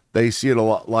did, they see it a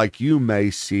lot like you may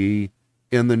see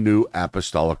in the New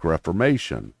Apostolic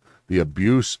Reformation, the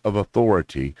abuse of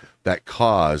authority that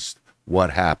caused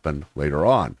what happened later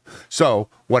on. So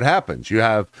what happens? You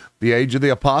have the age of the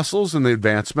apostles and the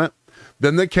advancement,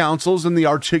 then the councils and the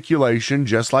articulation,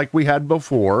 just like we had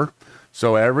before.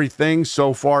 So everything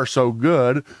so far so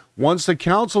good. Once the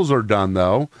councils are done,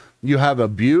 though, you have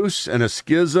abuse and a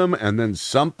schism, and then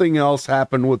something else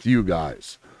happened with you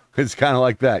guys. It's kind of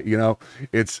like that, you know.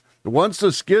 It's once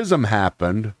the schism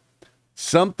happened,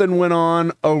 something went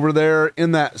on over there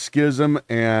in that schism,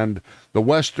 and the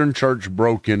Western Church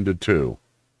broke into two: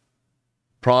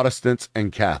 Protestants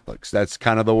and Catholics. That's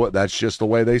kind of that's just the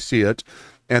way they see it,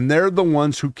 and they're the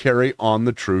ones who carry on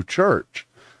the true church.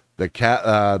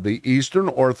 The Eastern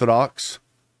Orthodox.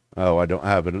 Oh, I don't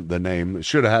have the name. It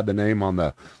should have had the name on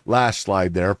the last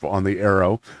slide there on the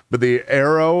arrow. But the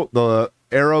arrow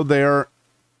there,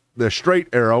 the straight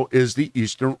arrow is the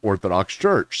Eastern Orthodox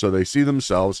Church. So they see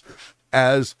themselves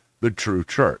as the true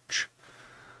church.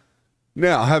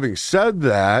 Now, having said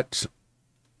that,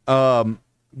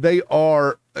 they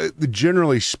are,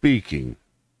 generally speaking,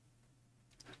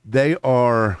 they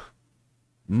are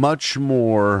much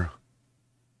more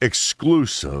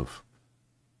exclusive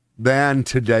than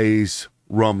today's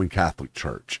Roman Catholic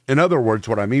Church. In other words,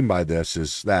 what I mean by this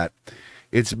is that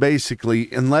it's basically,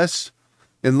 unless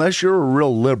you're a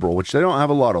real liberal, which they don't have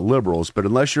a lot of liberals, but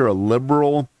unless you're a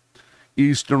liberal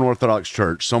Eastern Orthodox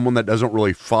Church, someone that doesn't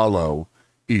really follow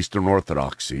Eastern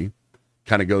Orthodoxy,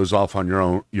 kind of goes off on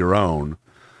your own,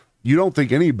 you don't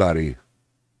think anybody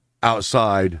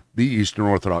outside the Eastern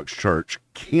Orthodox Church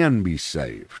can be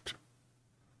saved,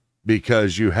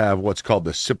 because you have what's called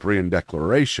the Cyprian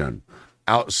Declaration.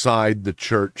 Outside the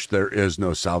church, there is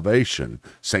no salvation.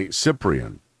 Saint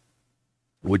Cyprian,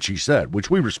 which he said,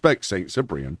 which we respect Saint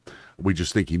Cyprian. We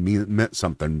just think he meant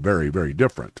something very, very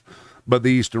different. But the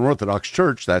Eastern Orthodox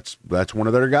Church, that's one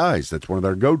of their guys. That's one of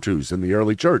their go-tos in the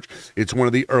early church. It's one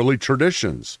of the early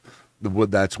traditions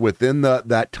that's within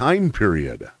that time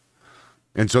period.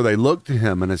 And so they look to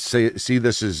him and see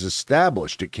this is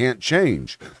established. It can't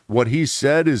change. What he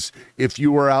said is, if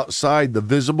you are outside the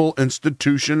visible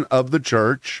institution of the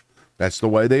church, that's the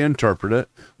way they interpret it.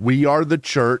 We are the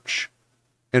church.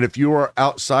 And if you are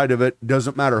outside of it,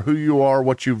 doesn't matter who you are,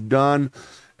 what you've done,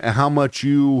 and how much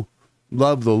you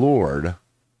love the Lord,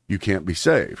 you can't be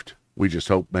saved. We just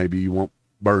hope maybe you won't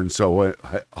burn so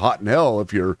hot in hell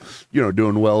if you're,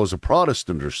 doing well as a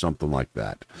Protestant or something like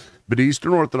that. But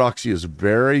Eastern Orthodoxy is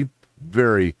very,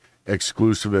 very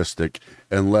exclusivistic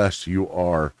unless you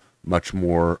are much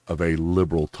more of a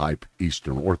liberal type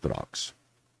Eastern Orthodox.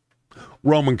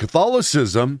 Roman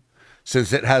Catholicism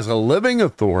since it has a living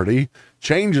authority,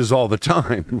 changes all the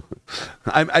time.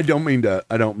 I don't mean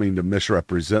to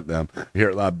misrepresent them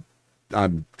here.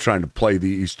 I'm trying to play the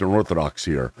Eastern Orthodox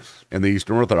here, and the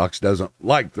Eastern Orthodox doesn't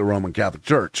like the Roman Catholic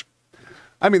Church.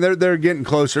 I mean, they're getting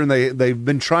closer, and they've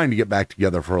been trying to get back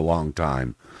together for a long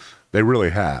time. They really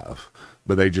have,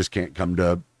 but they just can't come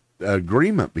to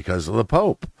agreement because of the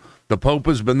Pope. The Pope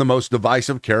has been the most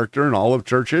divisive character in all of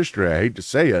church history. I hate to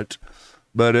say it,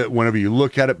 but whenever you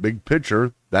look at it big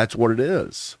picture, that's what it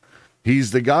is.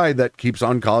 He's the guy that keeps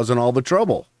on causing all the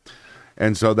trouble.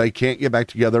 And so they can't get back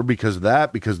together because of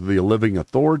that, because of the living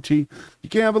authority. You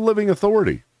can't have a living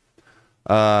authority.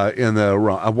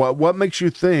 What makes you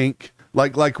think,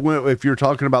 if you're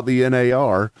talking about the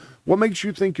NAR, what makes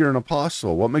you think you're an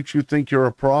apostle? What makes you think you're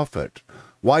a prophet?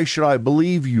 Why should I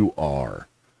believe you are?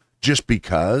 Just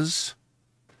because?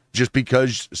 Just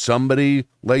because somebody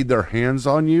laid their hands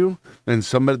on you, and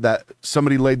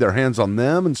somebody laid their hands on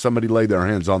them, and somebody laid their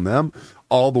hands on them,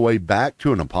 all the way back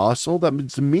to an apostle?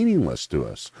 That's meaningless to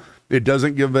us. It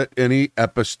doesn't give it any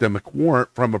epistemic warrant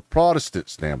from a Protestant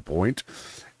standpoint,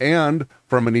 and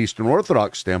from an Eastern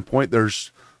Orthodox standpoint,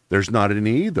 there's not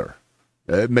any either.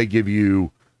 It may give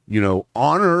you,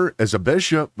 honor as a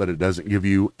bishop, but it doesn't give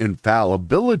you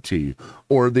infallibility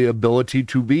or the ability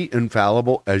to be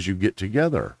infallible as you get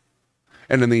together.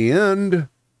 And in the end,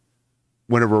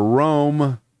 whenever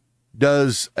Rome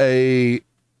does you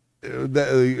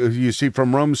see,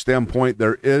 from Rome's standpoint,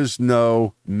 there is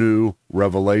no new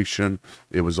revelation.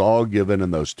 It was all given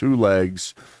in those two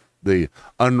legs, the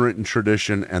unwritten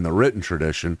tradition and the written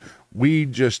tradition. We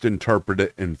just interpret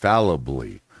it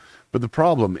infallibly. But the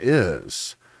problem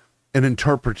is, an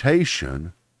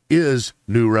interpretation is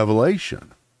new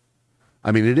revelation.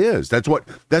 I mean, it is. That's what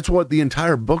the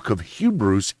entire book of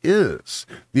Hebrews is.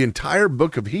 The entire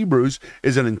book of Hebrews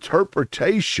is an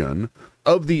interpretation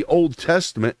of the Old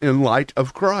Testament in light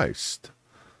of Christ.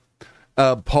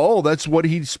 Paul, that's what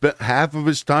he spent half of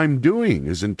his time doing,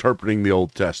 is interpreting the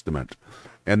Old Testament.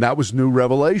 And that was new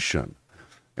revelation.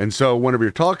 And so whenever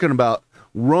you're talking about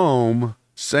Rome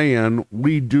saying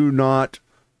we do not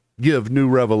give new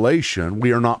revelation,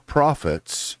 we are not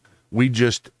prophets, we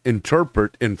just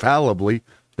interpret infallibly,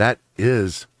 that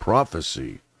is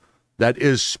prophecy. That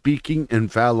is speaking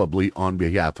infallibly on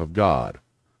behalf of God.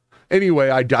 Anyway,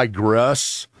 I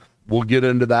digress. We'll get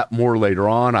into that more later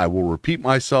on. I will repeat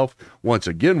myself once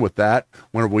again with that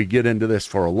when we get into this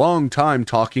for a long time,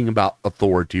 talking about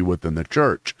authority within the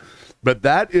church. But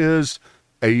that is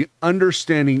a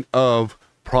understanding of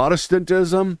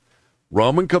Protestantism,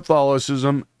 Roman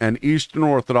Catholicism, and Eastern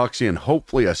Orthodoxy, and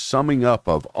hopefully a summing up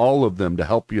of all of them to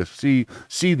help you see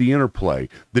the interplay,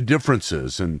 the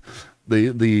differences, and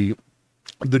the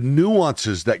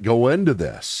nuances that go into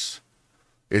this.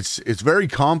 It's very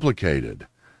complicated,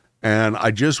 and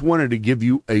I just wanted to give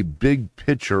you a big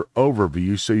picture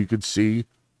overview so you could see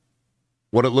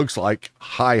what it looks like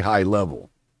high level.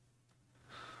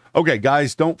 Okay,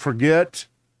 guys, don't forget,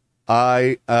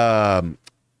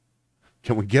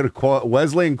 can we get a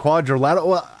Wesleyan quadrilateral?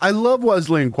 Well, I love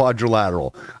Wesleyan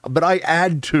quadrilateral, but I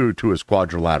add two to his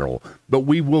quadrilateral. But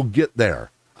we will get there.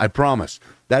 I promise.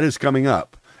 That is coming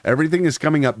up. Everything is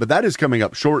coming up, but that is coming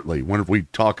up shortly when we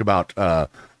talk about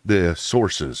the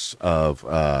sources of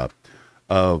our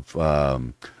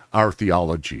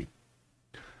theology.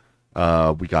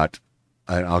 We got,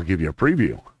 I'll give you a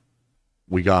preview.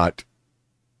 We got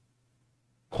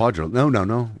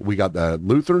No. We got the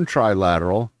Lutheran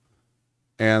trilateral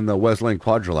and the Wesleyan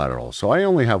quadrilateral. So I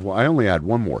only had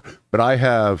one more, but I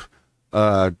have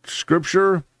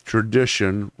scripture,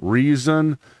 tradition,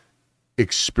 reason,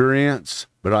 experience,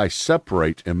 but I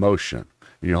separate emotion.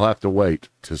 And you'll have to wait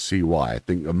to see why. I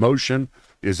think emotion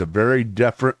is a very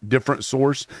different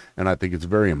source, and I think it's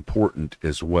very important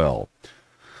as well.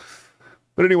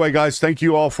 But anyway, guys, thank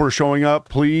you all for showing up.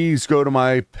 Please go to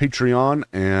my Patreon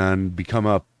and become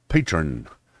a patron.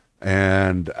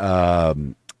 And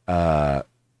that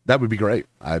would be great.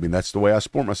 I mean, that's the way I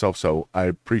support myself. So I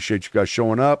appreciate you guys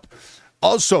showing up.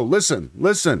 Also, listen,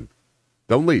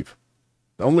 don't leave.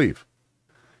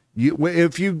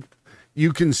 If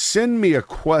you can send me a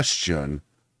question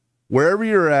wherever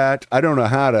you're at. I don't know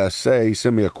how to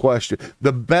send me a question.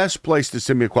 The best place to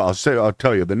send me a question, I'll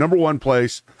tell you, the number one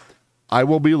place I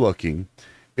will be looking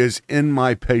is in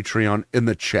my Patreon in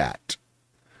the chat.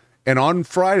 And on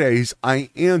Fridays, I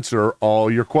answer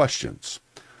all your questions.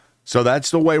 So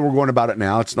that's the way we're going about it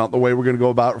now. It's not the way we're going to go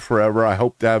about it forever. I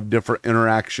hope to have different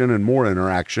interaction and more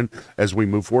interaction as we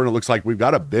move forward. It looks like we've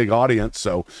got a big audience,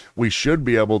 so we should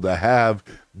be able to have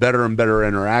better and better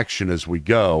interaction as we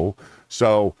go.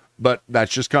 So, but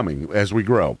that's just coming as we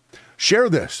grow. share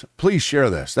this. Please share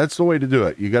this. That's the way to do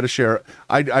it. You got to share it.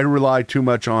 I rely too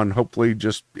much on hopefully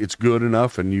just it's good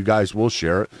enough and you guys will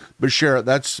share it. But share it.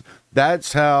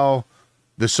 That's how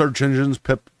the search engines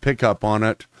pick up on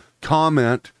it.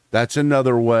 Comment. That's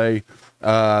another way.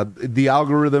 The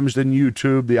algorithms in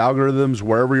YouTube, the algorithms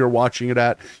wherever you're watching it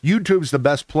at. YouTube's the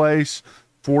best place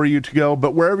for you to go,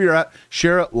 but wherever you're at,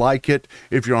 share it, like it.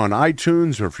 If you're on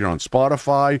iTunes or if you're on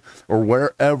Spotify or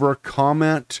wherever,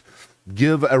 comment,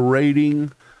 give a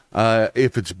rating.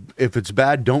 If it's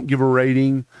bad, don't give a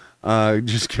rating.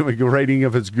 Just give a rating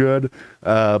if it's good.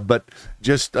 But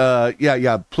just,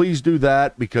 please do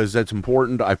that because that's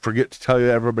important. I forget to tell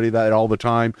you everybody that all the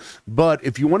time. But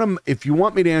if you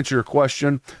want me to answer your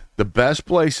question, the best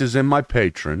place is in my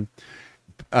Patreon.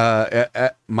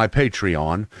 At my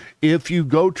Patreon. If you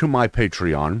go to my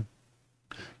Patreon,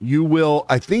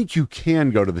 I think you can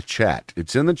go to the chat.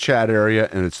 It's in the chat area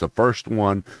and it's the first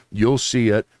one. You'll see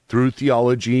it through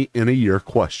Theology in a Year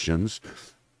questions.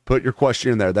 Put your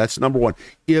question in there. That's number one.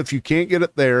 If you can't get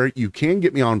it there, you can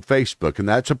get me on Facebook, and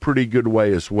that's a pretty good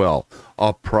way as well.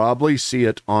 I'll probably see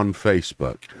it on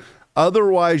Facebook.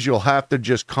 Otherwise, you'll have to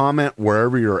just comment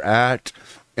wherever you're at,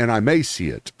 and I may see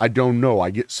it. I don't know. I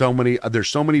get there's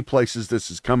so many places this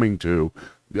is coming to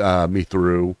me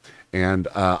through, and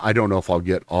I don't know if I'll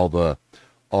get all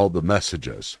the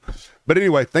messages. But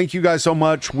anyway, thank you guys so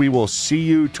much. We will see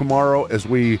you tomorrow as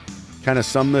we kind of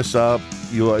sum this up.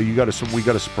 We got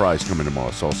a surprise coming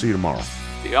tomorrow, so I'll see you tomorrow.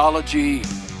 Theology